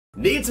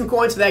Need some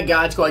coins for that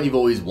God Squad you've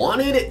always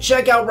wanted?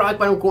 Check out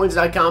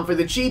rockbottomcoins.com for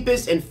the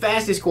cheapest and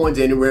fastest coins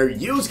anywhere.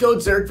 Use code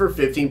Zirksee for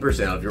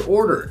 15% off your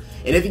order.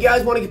 And if you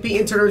guys want to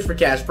compete in tournaments for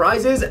cash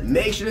prizes,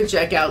 make sure to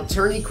check out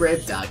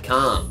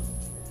tourneycrypt.com.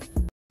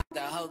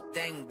 The whole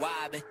thing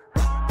wobbin'.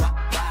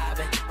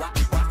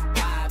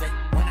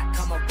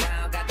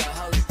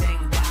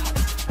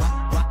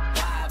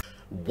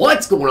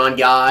 What's going on,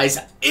 guys?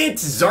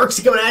 It's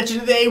Zirksee coming at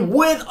you today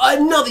with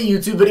another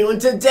YouTube video,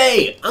 and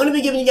today I'm going to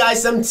be giving you guys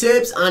some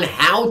tips on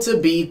how to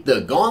beat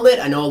the Gauntlet.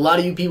 I know a lot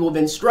of you people have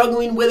been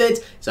struggling with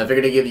it, so I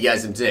figured I'd give you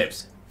guys some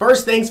tips.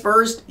 First things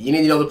first, you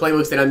need to know the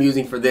playbooks that I'm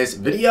using for this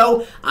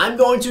video. I'm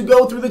going to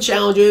go through the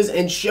challenges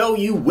and show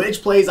you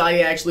which plays I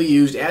actually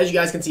used. As you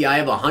guys can see, I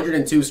have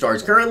 102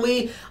 stars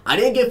currently. I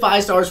didn't get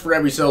 5 stars for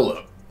every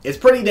solo. It's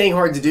pretty dang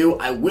hard to do.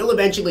 I will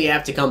eventually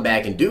have to come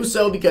back and do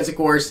so because, of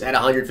course, at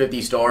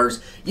 150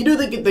 stars, you do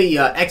get the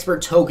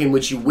expert token,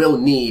 which you will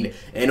need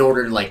in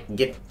order to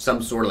get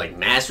some sort of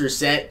master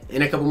set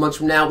in a couple months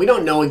from now. We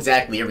don't know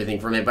exactly everything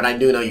from it, but I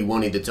do know you will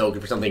need the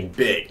token for something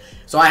big.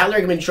 So I highly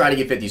recommend you try to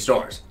get 50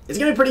 stars. It's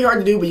going to be pretty hard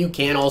to do, but you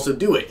can also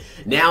do it.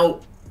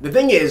 Now, the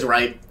thing is,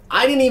 right,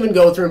 I didn't even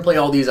go through and play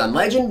all these on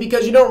Legend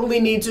because you don't really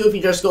need to if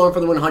you're just going for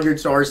the 100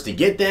 stars to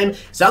get them.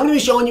 So I'm going to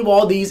be showing you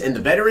all these in the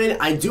Veteran.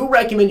 I do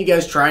recommend you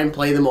guys try and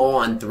play them all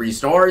on 3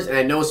 stars. And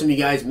I know some of you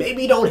guys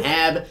maybe don't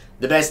have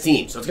the best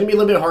team. So it's going to be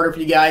a little bit harder for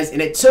you guys.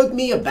 And it took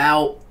me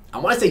about, I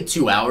want to say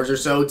 2 hours or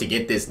so to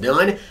get this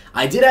done.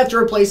 I did have to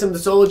replace some of the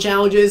solo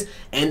challenges,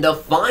 and the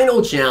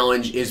final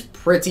challenge is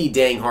pretty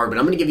dang hard, but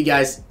I'm going to give you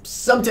guys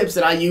some tips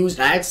that I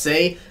used. I have to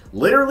say,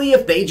 literally,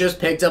 if they just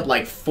picked up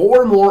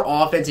 4 more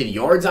offensive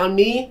yards on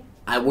me,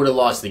 I would have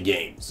lost the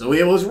game. So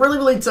it was really,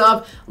 really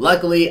tough.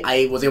 Luckily,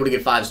 I was able to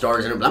get 5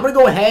 stars in it, but I'm going to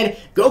go ahead,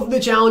 go through the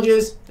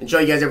challenges, and show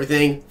you guys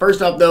everything.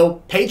 First up,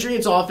 though,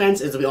 Patriots offense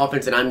is the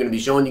offense that I'm going to be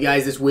showing you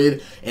guys this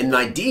with, and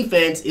my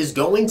defense is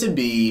going to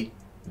be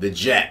the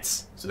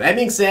Jets. So that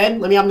being said,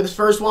 let me hop into this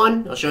first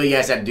one. I'll show you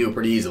guys how to do it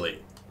pretty easily.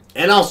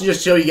 And also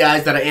just show you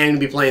guys that I am going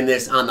to be playing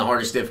this on the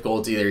hardest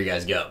difficulty. There you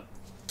guys go.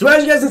 So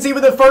as you guys can see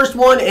with the first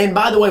one, and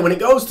by the way, when it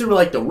goes through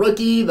the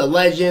rookie, the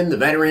legend, the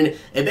veteran,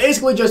 it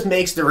basically just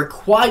makes the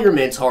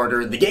requirements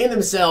harder. The game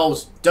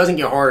themselves doesn't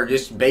get harder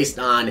just based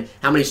on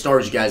how many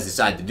stars you guys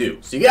decide to do.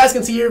 So you guys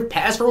can see here,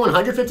 pass for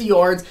 150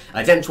 yards,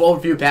 attempt 12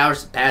 or fewer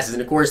passes,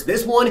 and of course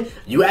this one,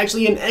 you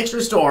actually get an extra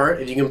star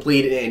if you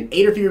complete an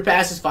 8 or fewer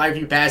passes, 5 or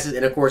fewer passes,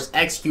 and of course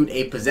execute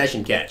a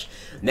possession catch.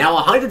 Now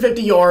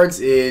 150 yards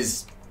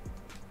is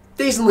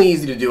decently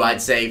easy to do,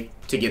 I'd say,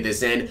 to get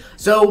this in.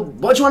 So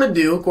what you want to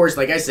do, of course,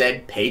 like I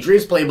said,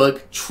 Patriots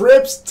playbook,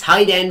 trips,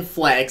 tight end,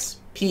 flex,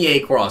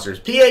 PA crossers.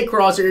 PA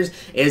crossers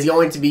is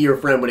going to be your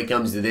friend when it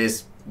comes to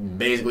this.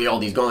 Basically all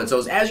these gauntlets. So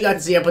as you guys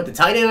can see, I put the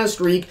tight end on a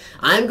streak.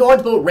 I'm going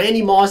to put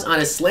Randy Moss on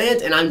a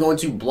slant, and I'm going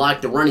to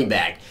block the running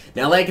back.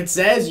 Now, like it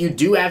says, you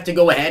do have to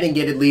go ahead and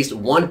get at least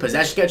 1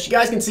 possession catch. You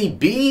guys can see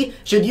B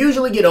should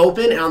usually get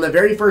open, and on the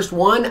very first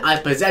one, I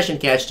have possession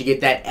catch to get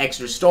that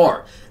extra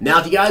star. Now,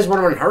 if you guys want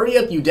to run hurry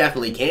up, you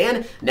definitely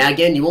can. Now,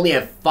 again, you only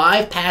have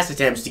 5 pass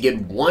attempts to get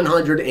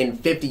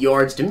 150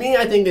 yards. To me,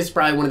 I think this is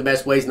probably one of the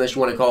best ways, unless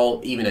you want to call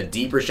even a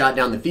deeper shot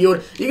down the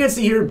field. You can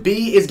see here,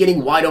 B is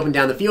getting wide open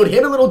down the field.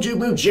 Hit a little juke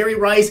move. Jerry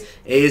Rice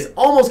is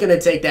almost going to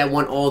take that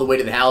one all the way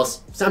to the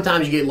house.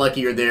 Sometimes you get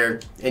luckier there,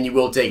 and you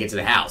will take it to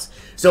the house.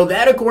 So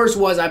that, of course,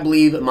 was, I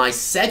believe, my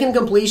second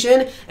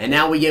completion, and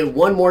now we get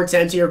 1 more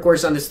attempt here. Of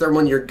course, on this third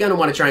one, you're going to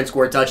want to try and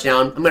score a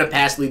touchdown. I'm going to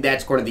pass lead that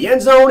to corner of the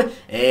end zone,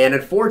 and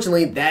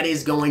unfortunately, that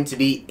is going to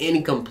be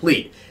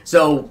incomplete.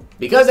 So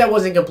because that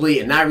wasn't complete,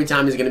 and not every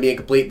time is going to be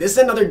incomplete, this is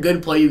another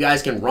good play you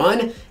guys can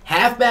run.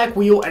 Halfback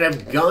wheel at a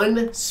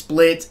gun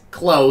split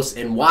close,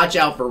 and watch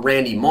out for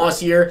Randy Moss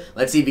here.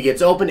 Let's see if he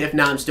gets open. If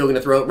not, I'm still going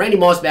to throw it. Randy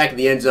Moss back in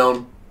the end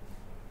zone.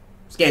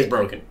 This game's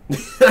broken.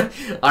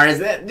 Alright,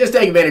 so just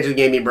take advantage of the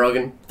game being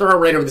broken. Throw it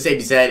right over the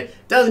safety's head.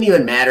 Doesn't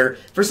even matter.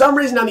 For some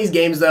reason on these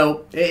games,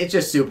 though, it's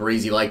just super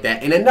easy like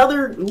that. And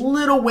another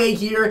little way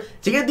here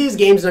to get these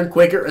games done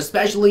quicker,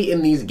 especially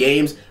in these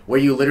games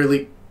where you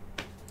literally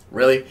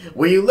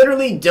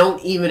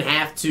don't even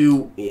have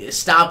to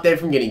stop them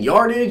from getting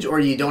yardage,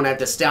 or you don't have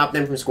to stop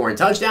them from scoring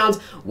touchdowns.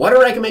 What I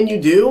recommend you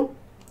do,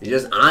 you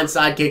just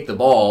onside kick the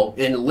ball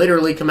and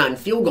literally come out and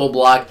field goal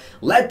block,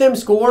 let them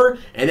score,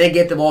 and then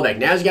get the ball back.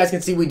 Now, as you guys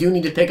can see, we do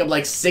need to pick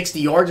up 60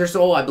 yards or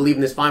so, I believe,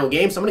 in this final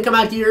game. So I'm going to come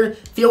out here,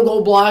 field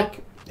goal block,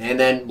 and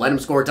then let them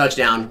score a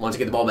touchdown. Once I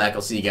get the ball back,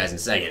 I'll see you guys in a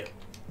second.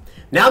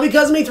 Now,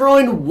 because of me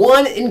throwing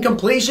 1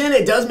 incompletion,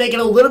 it does make it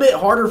a little bit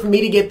harder for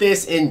me to get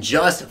this in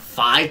just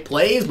 5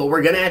 plays, but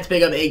we're going to have to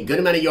pick up a good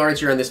amount of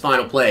yards here on this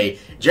final play.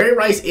 Jerry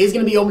Rice is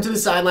going to be open to the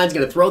sidelines,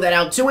 going to throw that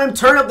out to him,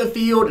 turn up the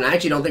field, and I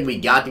actually don't think we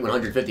got the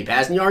 150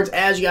 passing yards.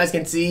 As you guys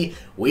can see,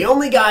 we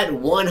only got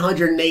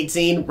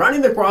 118.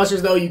 Running the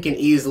crossers, though, you can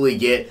easily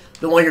get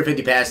the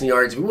 150 passing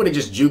yards. If we would have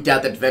just juked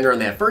out the defender on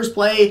that first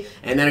play,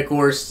 and then, of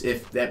course,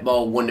 if that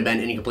ball wouldn't have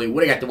been incomplete, we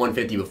would have got the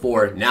 150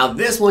 before. Now,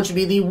 this one should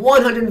be the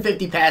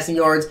 150 passing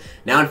yards.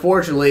 Now,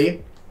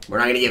 unfortunately, we're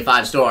not going to get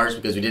 5 stars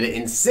because we did it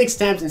in 6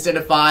 attempts instead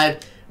of 5.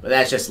 but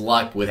that's just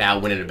luck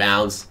without winning a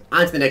bounce.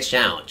 On to the next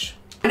challenge.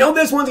 I know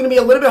this one's going to be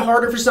a little bit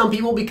harder for some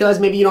people because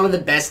maybe you don't have the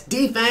best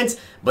defense,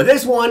 but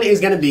this one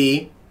is going to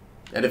be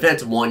a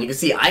defensive one. You can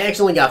see I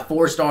actually only got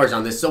 4 stars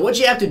on this, so what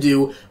you have to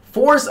do,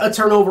 force a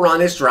turnover on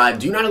this drive,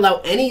 do not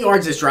allow any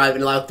yards this drive,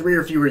 and allow 3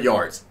 or fewer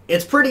yards.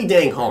 It's pretty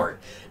dang hard.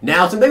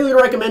 Now, some things I'm going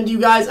to recommend to you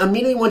guys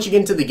immediately once you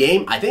get into the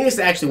game, I think it's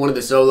actually one of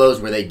the solos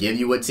where they give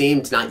you a team,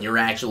 it's not your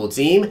actual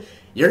team.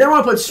 You're going to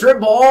want to put strip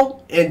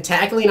ball and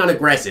tackling on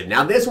aggressive.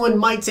 Now, this one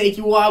might take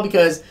you a while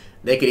because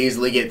they could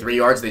easily get 3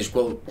 yards. They just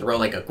throw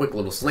like a quick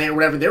little slant or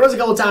whatever. There was a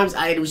couple times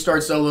I had to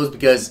restart solos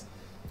because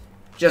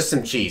just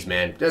some cheese,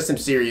 man. Just some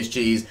serious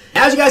cheese.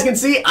 As you guys can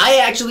see, I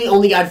actually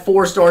only got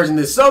 4 stars in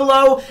this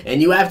solo,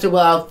 and you have to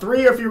allow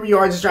 3 or fewer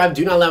yards this drive.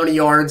 Do not allow any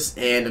yards,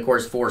 and of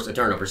course, force a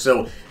turnover.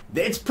 So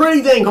it's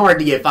pretty dang hard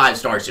to get 5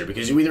 stars here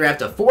because you either have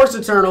to force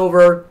a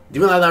turnover, do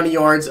not allow any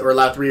yards, or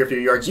allow 3 or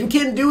fewer yards. You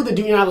can do the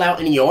do not allow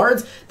any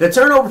yards. The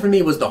turnover for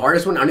me was the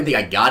hardest one. I don't think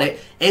I got it.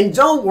 And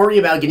don't worry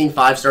about getting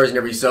 5 stars in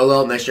every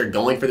solo unless you're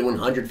going for the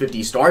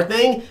 150 star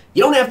thing.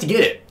 You don't have to get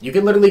it. You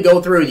can literally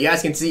go through. You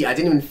guys can see I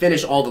didn't even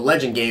finish all the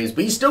legend games,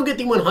 but you still get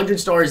the 100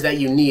 stars that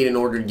you need in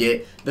order to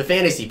get the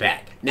fantasy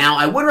pack. Now,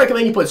 I would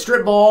recommend you put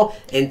strip ball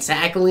and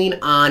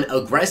tackling on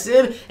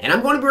aggressive, and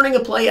I'm going to be running a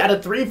play out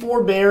of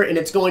 3-4 bear, and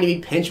it's going to be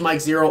pinch Mike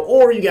 0,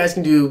 or you guys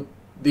can do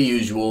the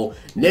usual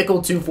nickel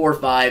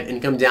 2-4-5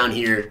 and come down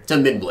here to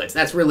mid blitz.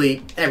 That's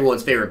really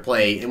everyone's favorite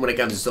play, and when it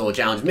comes to solo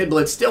challenge, mid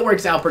blitz still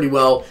works out pretty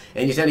well,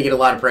 and you tend to get a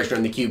lot of pressure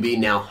on the QB.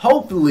 Now,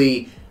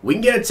 hopefully we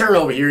can get a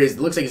turnover here. It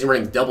looks like he's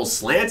running double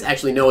slants.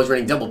 Actually, no, he's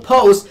running double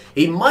post.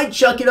 He might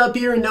chuck it up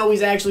here, and no,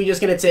 he's actually just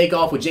going to take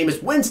off with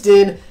Jameis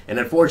Winston, and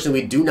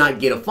unfortunately, we do not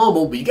get a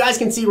fumble. But you guys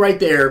can see right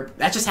there,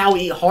 that's just how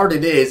hard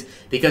it is,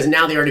 because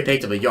now they already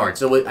picked up a yard.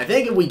 So I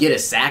think if we get a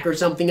sack or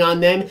something on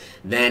them,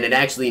 then it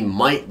actually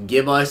might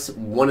give us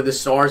one of the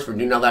stars for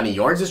do not allow any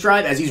yards this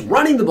drive, as he's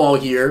running the ball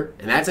here,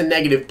 and that's a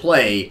negative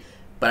play,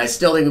 but I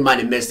still think we might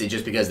have missed it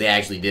just because they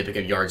actually did pick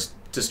up yards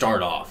to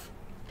start off.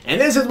 And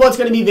this is what's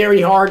going to be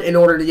very hard in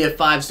order to get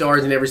 5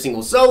 stars in every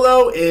single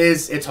solo,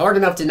 is it's hard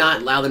enough to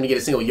not allow them to get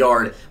a single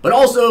yard, but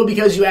also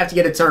because you have to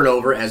get a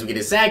turnover as we get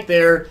a sack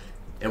there,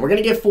 and we're going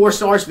to get 4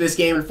 stars for this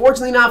game.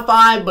 Unfortunately not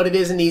 5, but it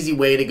is an easy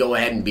way to go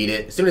ahead and beat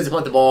it. As soon as they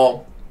punt the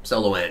ball,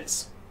 solo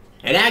ends.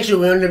 And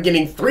actually, we ended up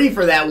getting 3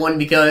 for that one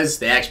because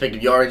they actually picked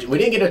up yards. We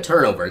didn't get a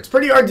turnover. It's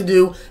pretty hard to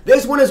do.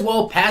 This one as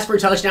well, pass for a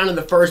touchdown in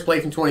the first play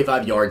from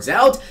 25 yards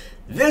out.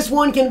 This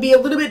one can be a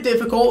little bit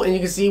difficult, and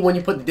you can see when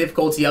you put the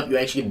difficulty up, you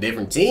actually get a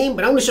different team.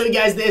 But I'm going to show you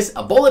guys this,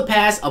 a bullet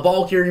pass, a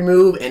ball carry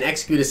move, and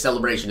execute a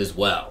celebration as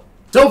well.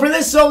 So for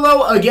this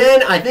solo,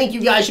 again, I think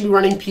you guys should be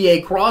running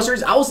PA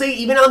crossers. I will say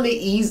even on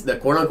the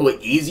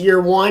quote-unquote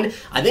easier one,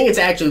 I think it's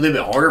actually a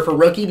little bit harder for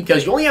rookie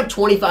because you only have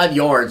 25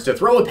 yards to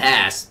throw a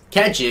pass,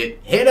 catch it,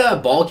 hit a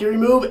ball carry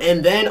move,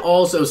 and then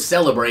also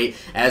celebrate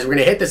as we're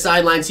going to hit the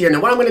sidelines here.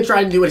 Now what I'm going to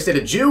try to do instead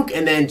of juke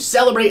and then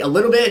celebrate a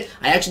little bit,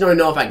 I actually don't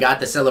know if I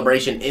got the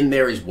celebration in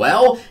there as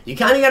well. You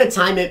kind of got to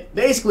time it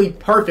basically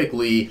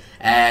perfectly,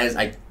 as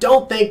I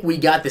don't think we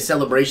got the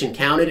celebration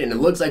counted, and it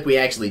looks like we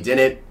actually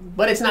didn't,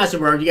 but it's not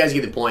super hard. You guys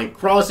get the point.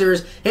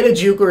 Crossers, hit a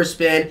juke or a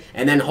spin,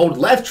 and then hold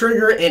left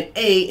trigger and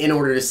A in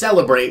order to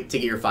celebrate to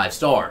get your 5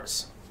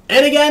 stars.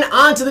 And again,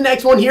 on to the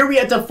next one. Here we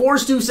have to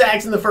force 2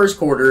 sacks in the first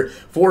quarter,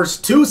 force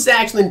 2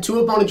 sacks and then 2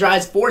 opponent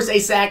drives, force a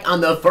sack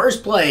on the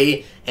first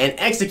play, and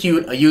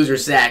execute a user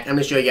sack. I'm going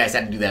to show you guys how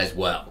to do that as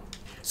well.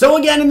 So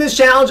again, in this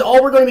challenge,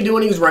 all we're going to be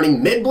doing is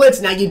running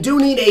mid-blitz. Now, you do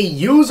need a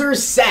user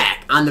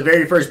sack on the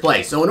very first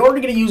play. So in order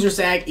to get a user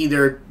sack,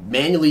 either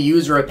manually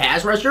use or a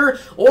pass rusher,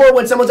 or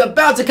when someone's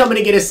about to come in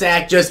and get a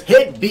sack, just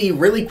hit B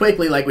really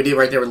quickly like we did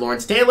right there with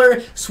Lawrence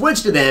Taylor,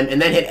 switch to them,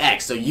 and then hit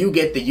X. So you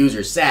get the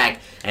user sack.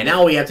 And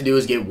now all we have to do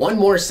is get 1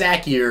 more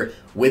sack here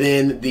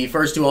within the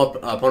first 2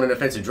 opponent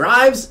offensive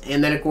drives,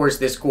 and then, of course,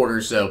 this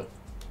quarter. So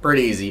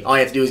pretty easy. All you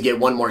have to do is get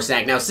 1 more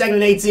sack. Now, 2nd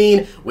and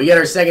 18, we get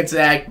our 2nd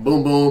sack.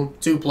 Boom, boom.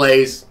 2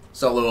 plays.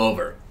 Solo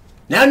over.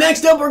 Now,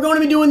 next up, we're going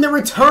to be doing the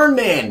return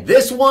man.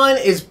 This one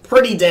is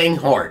pretty dang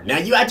hard. Now,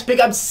 you have to pick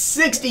up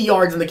 60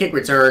 yards in the kick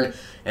return,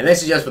 and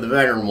this is just for the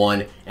veteran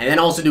one, and then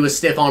also do a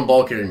stiff arm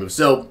ball carry move.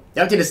 So, you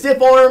have to get a stiff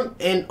arm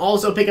and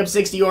also pick up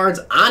 60 yards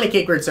on a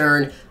kick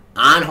return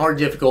on hard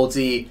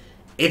difficulty.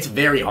 It's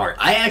very hard.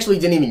 I actually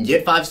didn't even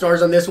get 5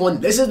 stars on this one.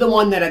 This is the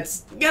one that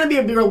it's going to be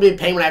a real big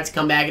pain when I have to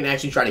come back and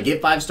actually try to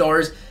get 5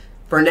 stars.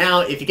 For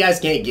now, if you guys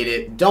can't get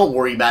it, don't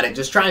worry about it.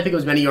 Just try and pick up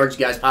as many yards as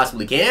you guys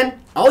possibly can.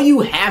 All you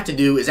have to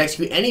do is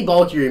execute any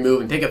ball carry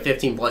move and pick up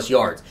 15 plus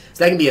yards.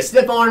 So that can be a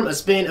stiff arm, a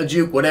spin, a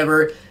juke,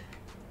 whatever.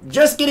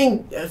 Just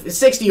getting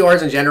 60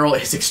 yards in general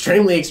is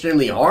extremely,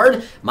 extremely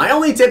hard. My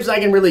only tips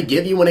I can really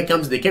give you when it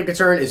comes to the kick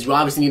return is you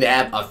obviously need to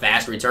have a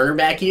fast returner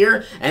back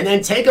here, and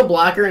then take a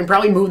blocker and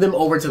probably move them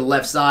over to the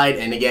left side.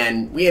 And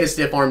again, we had a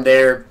stiff arm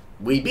there.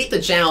 We beat the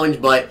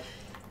challenge, but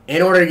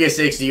in order to get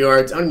 60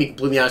 yards, I'm going to be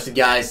completely honest with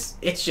you guys,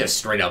 it's just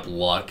straight up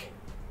luck.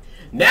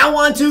 Now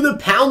on to the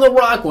Pound the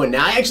Rock one.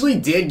 Now I actually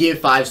did give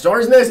 5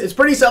 stars in this. It's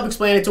pretty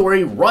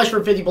self-explanatory. Rush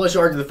for 50 plus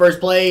yards in the first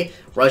play.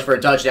 Rush for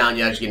a touchdown,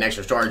 you actually get an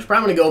extra star, which you're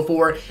probably going to go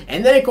for.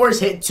 And then of course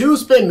hit 2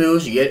 spin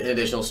moves, you get an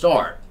additional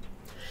star.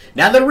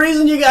 Now, the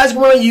reason you guys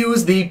want to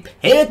use the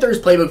Panthers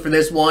playbook for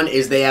this one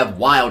is they have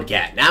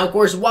Wildcat. Now, of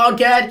course,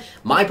 Wildcat,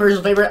 my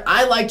personal favorite,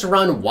 I like to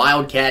run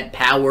Wildcat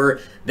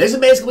Power. This is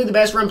basically the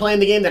best run play in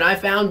the game that I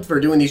found for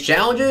doing these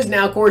challenges.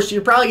 Now, of course,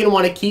 you're probably going to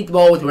want to keep the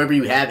ball with whoever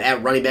you have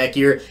at running back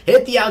here.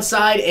 Hit the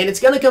outside, and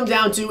it's going to come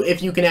down to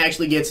if you can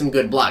actually get some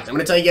good blocks. I'm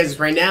going to tell you guys this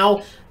right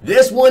now.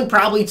 This one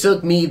probably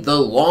took me the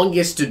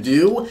longest to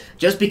do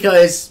just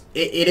because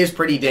it is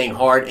pretty dang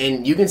hard.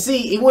 And you can see,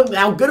 even with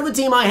how good of a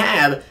team I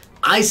have,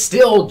 I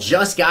still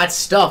just got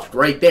stuffed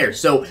right there.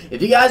 So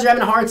if you guys are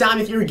having a hard time,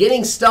 if you're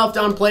getting stuffed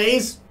on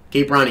plays,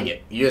 keep running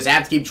it. You just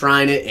have to keep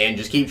trying it and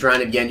just keep trying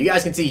it again. You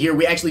guys can see here,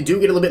 we actually do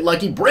get a little bit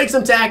lucky, break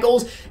some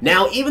tackles.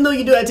 Now, even though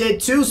you do have to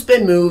hit 2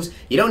 spin moves,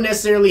 you don't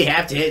necessarily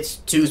have to hit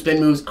 2 spin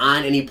moves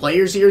on any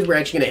players here. We're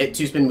actually going to hit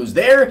 2 spin moves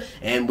there,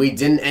 and we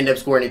didn't end up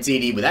scoring a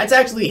TD. But that's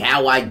actually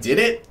how I did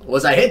it,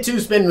 was I hit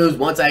 2 spin moves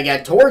once I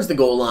got towards the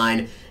goal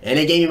line, and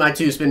it gave me my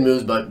 2 spin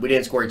moves, but we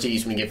didn't score a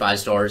TD, so we get 5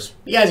 stars.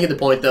 You guys get the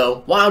point,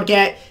 though.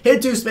 Wildcat,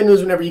 hit 2 spin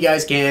moves whenever you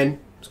guys can,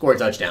 score a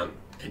touchdown.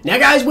 Now,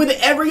 guys, with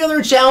every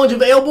other challenge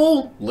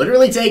available,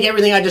 literally take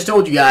everything I just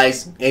told you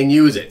guys and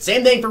use it.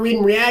 Same thing for read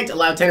and react.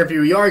 Allow 10 or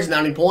fewer yards,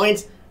 not any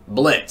points.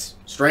 Blitz.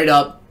 Straight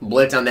up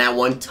blitz on that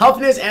one.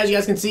 Toughness, as you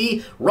guys can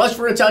see, rush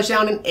for a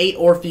touchdown in 8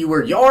 or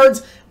fewer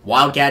yards.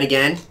 Wildcat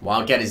again.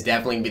 Wildcat is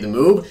definitely going to be the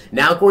move.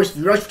 Now, of course, if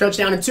you rush for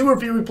touchdown in 2 or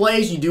fewer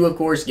plays, you do, of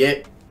course,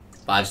 get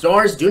 5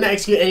 stars. Do not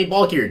execute any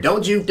bulk here.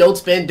 Don't juke, don't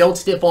spin, don't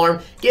stiff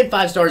arm. Get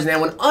 5 stars in that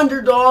one.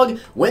 Underdog.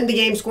 Win the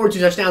game, score 2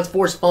 touchdowns,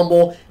 force a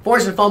fumble.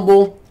 Force a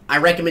fumble. I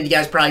recommend you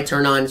guys probably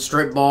turn on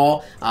strip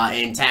ball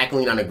and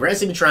tackling on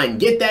aggressive to try and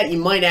get that. You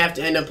might have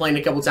to end up playing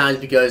a couple times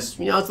because,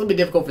 you know, it's a little bit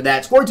difficult for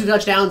that. Score 2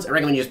 touchdowns. I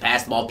recommend you just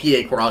pass the ball.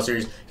 PA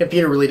crossers.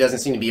 Computer really doesn't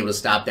seem to be able to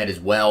stop that as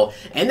well.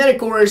 And then,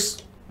 of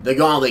course, the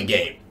Gauntlet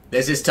game.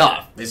 This is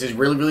tough. This is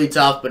really, really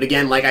tough. But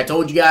again, like I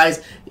told you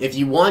guys, if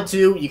you want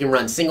to, you can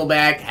run single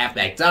back,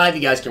 halfback dive.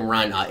 You guys can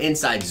run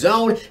inside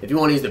zone. If you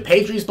want to use the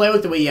Patriots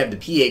playbook, the way you have the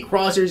PA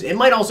crossers. It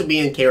might also be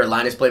in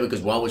Carolina's playbook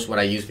as well, which is what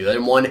I use for the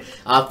other one.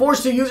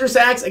 Force 2 user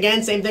sacks.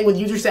 Again, same thing with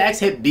user sacks.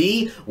 Hit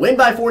B, win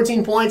by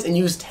 14 points, and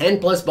use 10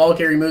 plus ball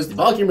carry moves. The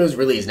ball carry moves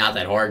really is not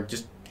that hard.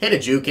 Just hit a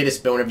juke, hit a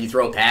spin whenever you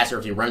throw a pass or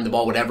if you run the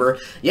ball, whatever.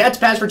 You have to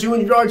pass for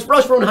 200 yards,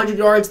 rush for 100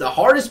 yards. The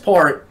hardest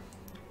part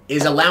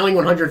is allowing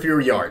 100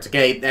 fewer yards,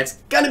 okay? That's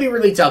gonna be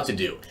really tough to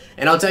do.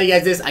 And I'll tell you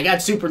guys this, I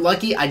got super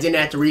lucky. I didn't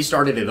have to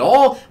restart it at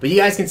all, but you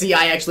guys can see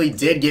I actually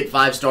did get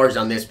 5 stars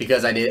on this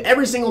because I did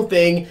every single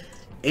thing.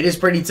 It is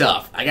pretty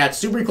tough. I got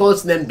super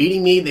close to them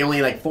beating me. They only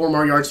had like 4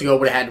 more yards to go,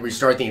 would have had to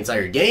restart the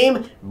entire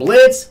game.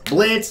 Blitz,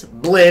 blitz,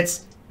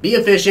 blitz. Be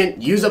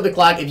efficient, use up the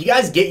clock. If you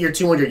guys get your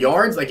 200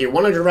 yards, like your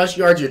 100 rush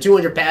yards, your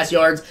 200 pass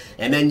yards,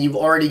 and then you've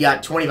already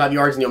got 25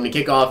 yards in the opening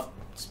kickoff,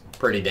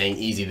 pretty dang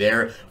easy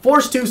there.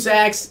 Force 2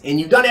 sacks, and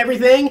you've done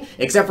everything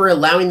except for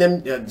allowing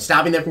them,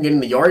 stopping them from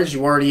getting the yardage.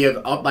 You already have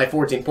up by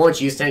 14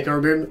 points. Use 10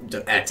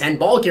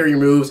 ball carrier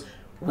moves.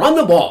 Run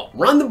the ball.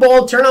 Run the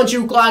ball. Turn on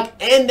shoot clock.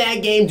 End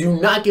that game. Do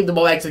not give the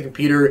ball back to the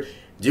computer.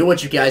 Do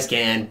what you guys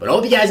can. But I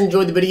hope you guys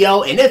enjoyed the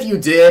video. And if you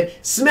did,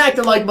 smack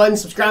the like button,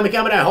 subscribe, and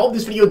comment. I hope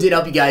this video did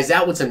help you guys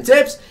out with some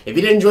tips. If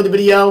you did enjoy the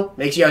video,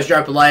 make sure you guys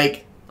drop a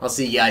like. I'll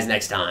see you guys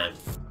next time.